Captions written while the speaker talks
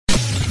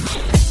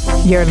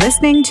You're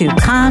listening to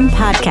Kan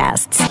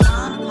Podcasts.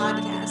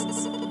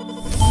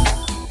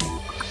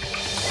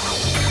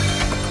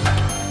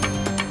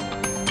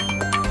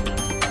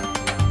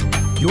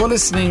 You are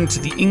listening to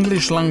the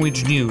English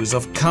language news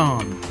of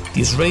Kan,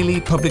 the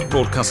Israeli Public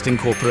Broadcasting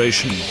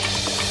Corporation.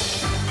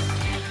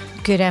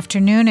 Good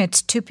afternoon.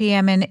 It's 2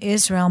 p.m. in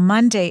Israel,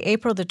 Monday,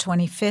 April the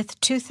 25th,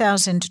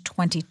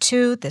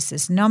 2022. This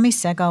is Nomi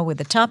Segal with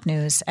the top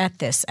news at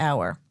this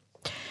hour.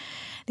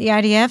 The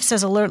IDF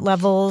says alert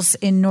levels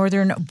in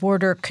northern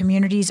border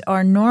communities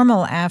are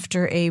normal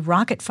after a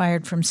rocket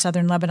fired from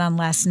southern Lebanon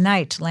last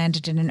night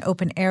landed in an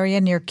open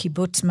area near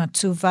Kibbutz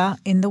Matzuva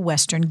in the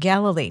western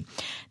Galilee.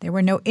 There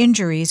were no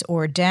injuries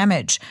or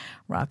damage.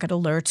 Rocket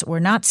alerts were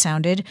not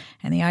sounded,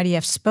 and the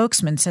IDF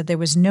spokesman said there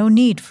was no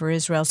need for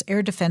Israel's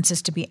air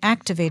defenses to be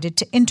activated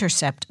to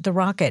intercept the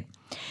rocket.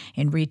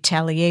 In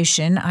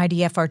retaliation,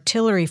 IDF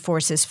artillery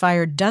forces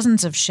fired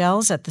dozens of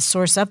shells at the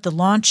source of the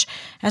launch,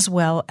 as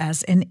well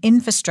as an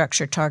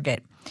infrastructure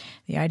target.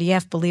 The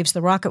IDF believes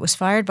the rocket was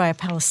fired by a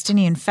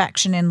Palestinian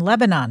faction in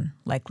Lebanon,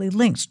 likely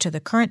linked to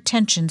the current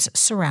tensions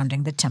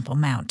surrounding the Temple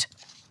Mount.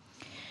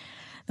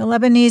 The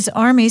Lebanese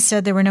army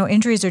said there were no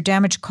injuries or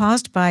damage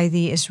caused by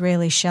the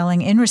Israeli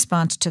shelling in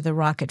response to the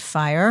rocket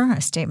fire.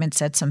 A statement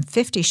said some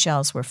 50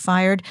 shells were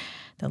fired.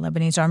 The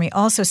Lebanese army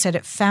also said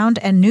it found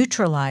and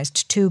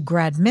neutralized 2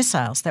 Grad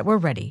missiles that were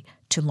ready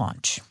to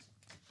launch.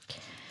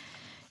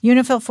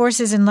 UNIFIL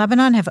forces in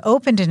Lebanon have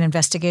opened an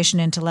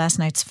investigation into last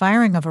night's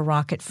firing of a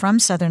rocket from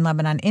southern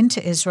Lebanon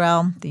into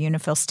Israel. The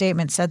UNIFIL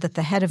statement said that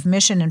the head of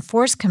mission and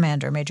force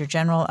commander, Major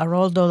General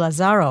Aroldo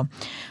Lazaro,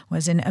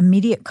 was in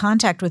immediate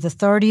contact with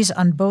authorities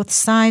on both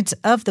sides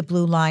of the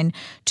Blue Line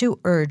to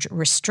urge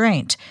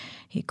restraint.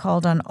 He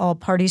called on all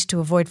parties to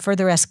avoid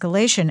further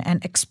escalation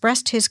and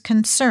expressed his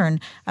concern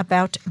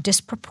about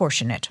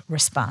disproportionate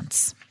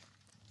response.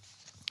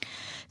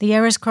 The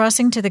Erez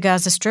crossing to the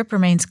Gaza Strip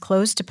remains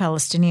closed to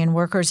Palestinian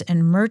workers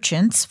and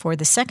merchants for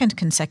the second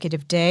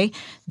consecutive day,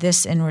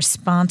 this in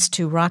response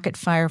to rocket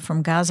fire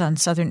from Gaza in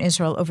southern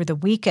Israel over the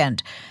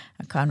weekend.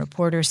 A Kan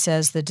reporter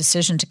says the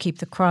decision to keep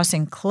the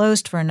crossing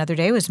closed for another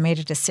day was made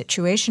at a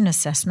situation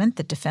assessment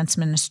the defense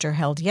minister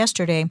held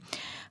yesterday.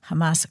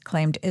 Hamas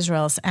claimed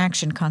Israel's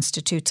action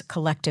constitutes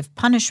collective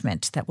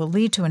punishment that will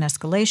lead to an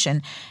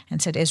escalation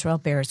and said Israel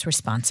bears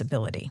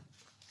responsibility.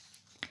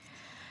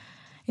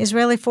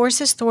 Israeli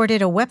forces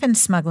thwarted a weapons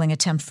smuggling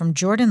attempt from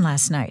Jordan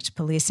last night.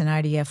 Police and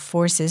IDF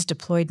forces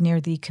deployed near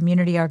the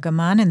community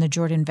Argaman in the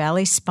Jordan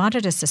Valley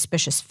spotted a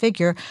suspicious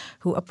figure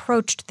who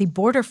approached the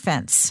border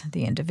fence.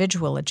 The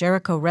individual, a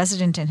Jericho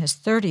resident in his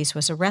 30s,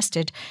 was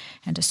arrested,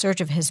 and a search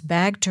of his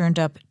bag turned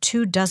up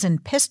 24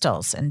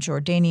 pistols and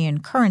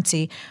Jordanian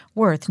currency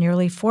worth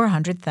nearly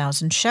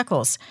 400,000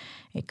 shekels.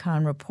 A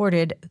Kan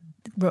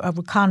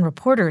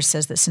reporter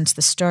says that since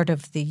the start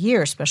of the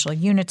year, special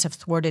units have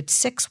thwarted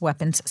 6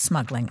 weapons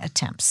smuggling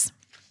attempts.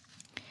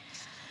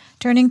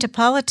 Turning to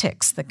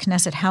politics, the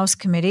Knesset House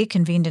Committee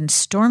convened in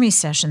stormy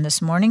session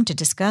this morning to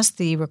discuss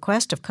the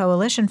request of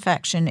coalition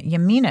faction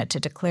Yamina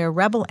to declare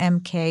rebel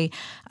MK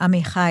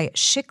Amichai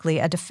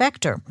Shikli a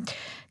defector.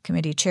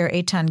 Committee Chair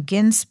Eitan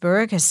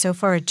Ginsburg has so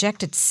far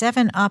ejected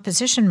 7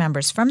 opposition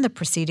members from the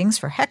proceedings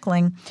for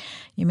heckling.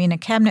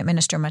 Yamina Cabinet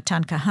Minister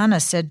Matan Kahana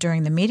said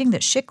during the meeting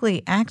that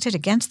Shikli acted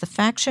against the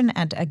faction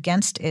and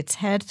against its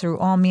head through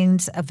all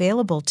means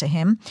available to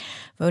him,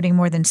 voting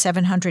more than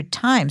 700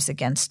 times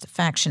against the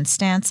faction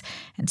stance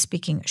and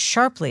speaking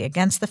sharply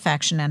against the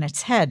faction and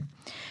its head.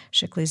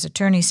 Shikli's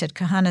attorney said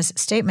Kahana's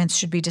statements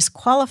should be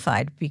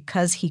disqualified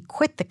because he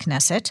quit the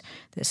Knesset,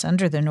 this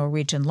under the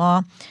Norwegian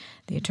law.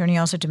 The attorney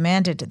also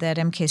demanded that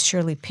MKs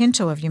Shirley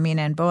Pinto of Yamina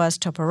and Boaz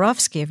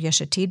Toporowski of Yesh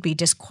Atid be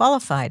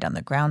disqualified on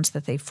the grounds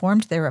that they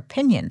formed their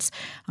opinions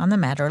on the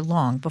matter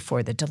long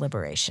before the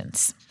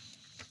deliberations.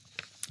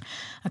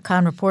 A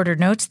Kan reporter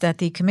notes that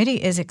the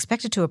committee is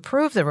expected to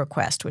approve the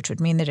request, which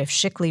would mean that if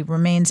Shikli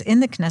remains in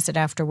the Knesset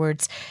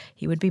afterwards,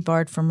 he would be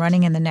barred from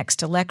running in the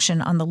next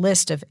election on the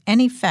list of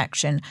any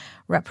faction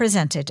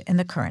represented in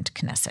the current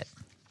Knesset.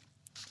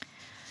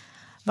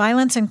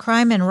 Violence and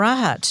crime in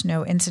Rahat.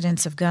 No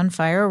incidents of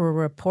gunfire were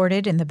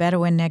reported in the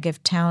Bedouin Negev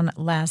town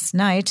last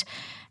night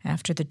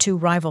after the 2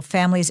 rival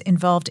families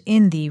involved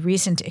in the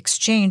recent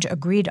exchange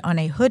agreed on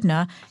a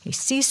hudna, a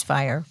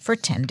ceasefire, for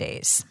 10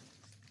 days.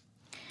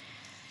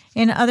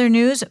 In other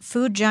news,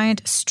 food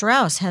giant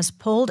Strauss has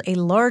pulled a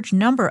large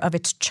number of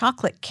its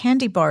chocolate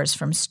candy bars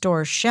from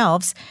store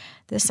shelves.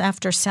 This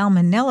after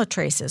salmonella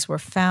traces were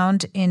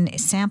found in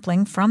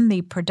sampling from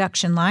the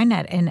production line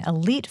at an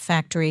elite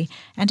factory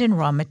and in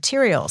raw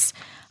materials.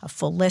 A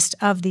full list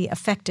of the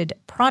affected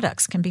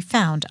products can be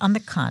found on the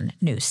Kan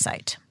news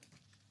site.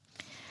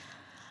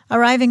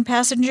 Arriving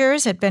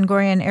passengers at Ben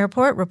Gurion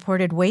Airport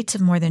reported waits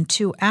of more than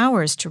 2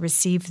 hours to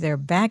receive their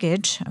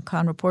baggage. A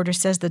Kan reporter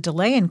says the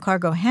delay in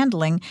cargo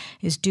handling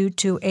is due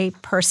to a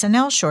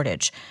personnel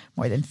shortage.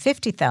 More than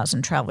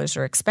 50,000 travelers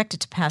are expected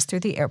to pass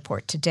through the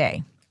airport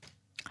today.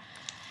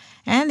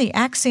 And the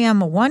Axiom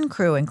 1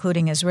 crew,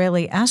 including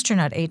Israeli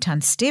astronaut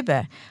Eitan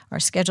Stibe, are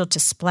scheduled to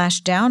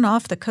splash down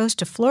off the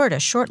coast of Florida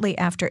shortly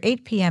after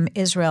 8 p.m.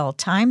 Israel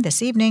time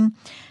this evening.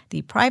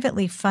 The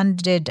privately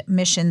funded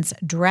mission's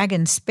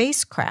Dragon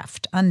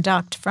spacecraft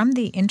undocked from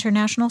the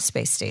International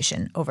Space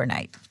Station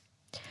overnight.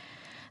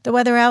 The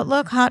weather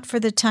outlook, hot for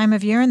the time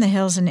of year in the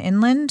hills and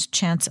inland.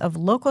 Chance of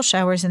local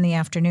showers in the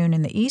afternoon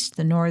in the east,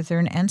 the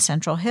northern and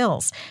central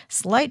hills.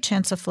 Slight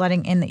chance of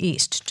flooding in the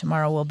east.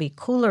 Tomorrow will be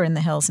cooler in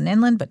the hills and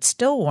inland, but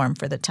still warm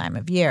for the time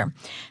of year.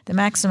 The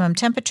maximum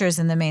temperatures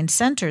in the main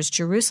centers,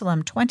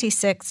 Jerusalem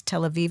 26,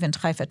 Tel Aviv and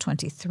Haifa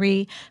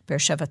 23,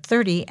 Beersheba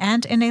 30,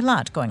 and in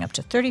Eilat going up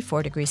to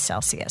 34 degrees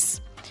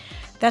Celsius.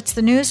 That's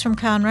the news from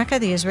Kan Reka,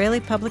 the Israeli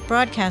Public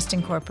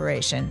Broadcasting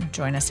Corporation.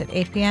 Join us at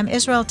 8 p.m.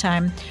 Israel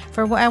time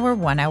for our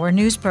one-hour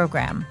news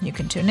program. You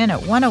can tune in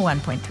at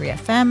 101.3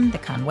 FM, the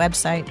Kan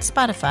website,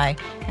 Spotify,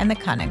 and the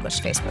Kan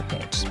English Facebook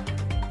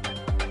page.